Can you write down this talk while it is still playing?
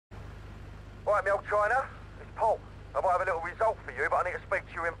Right, me old China, it's Paul. I might have a little result for you, but I need to speak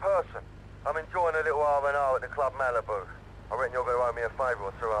to you in person. I'm enjoying a little R&R at the Club Malibu. I reckon you're going to owe me a favour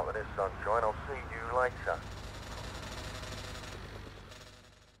or two after this, sunshine. I'll see you later.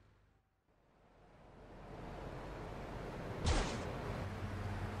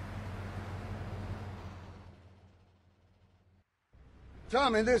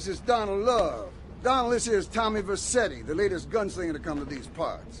 Tommy, this is Donald Love. Donald, this is Tommy Vercetti, the latest gunslinger to come to these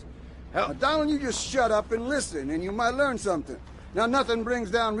parts. Now, Donald, you just shut up and listen, and you might learn something. Now, nothing brings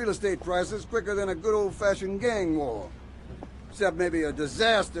down real estate prices quicker than a good old-fashioned gang war. Except maybe a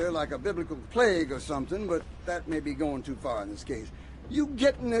disaster like a biblical plague or something, but that may be going too far in this case. You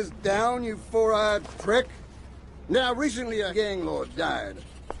getting this down, you four-eyed prick? Now, recently a gang lord died.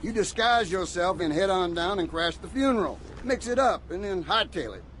 You disguise yourself and head on down and crash the funeral. Mix it up, and then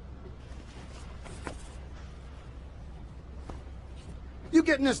hightail it. You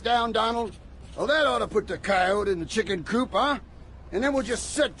getting this down, Donald? Well, that ought to put the coyote in the chicken coop, huh? And then we'll just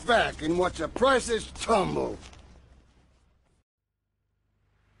sit back and watch the prices tumble.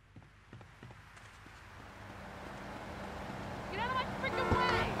 Get out of my freaking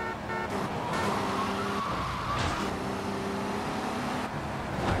way!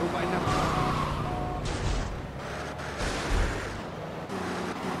 I hope I never...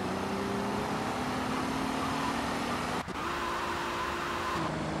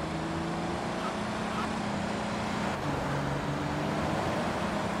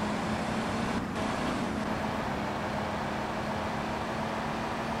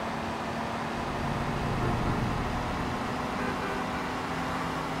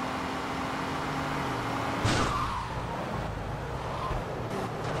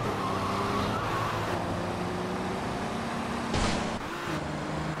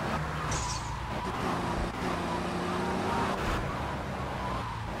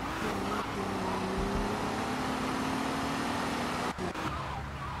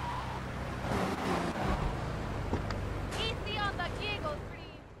 Easy on the giggles,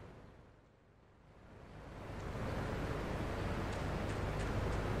 please.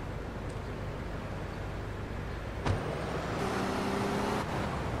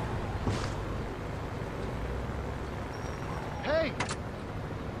 Hey!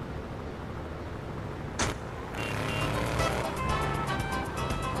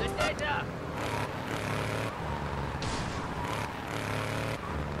 The dead up.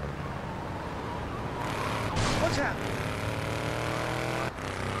 What's happening?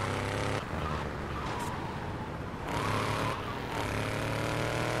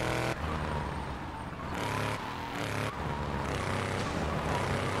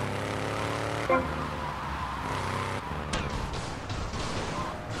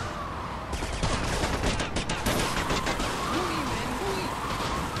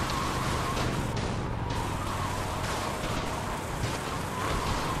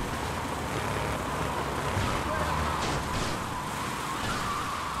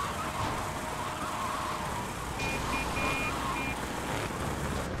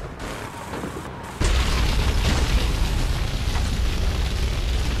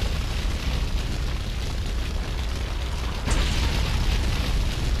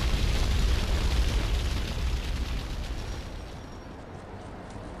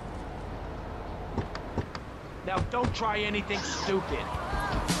 Now don't try anything stupid.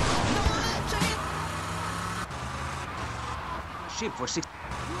 Ship for 6.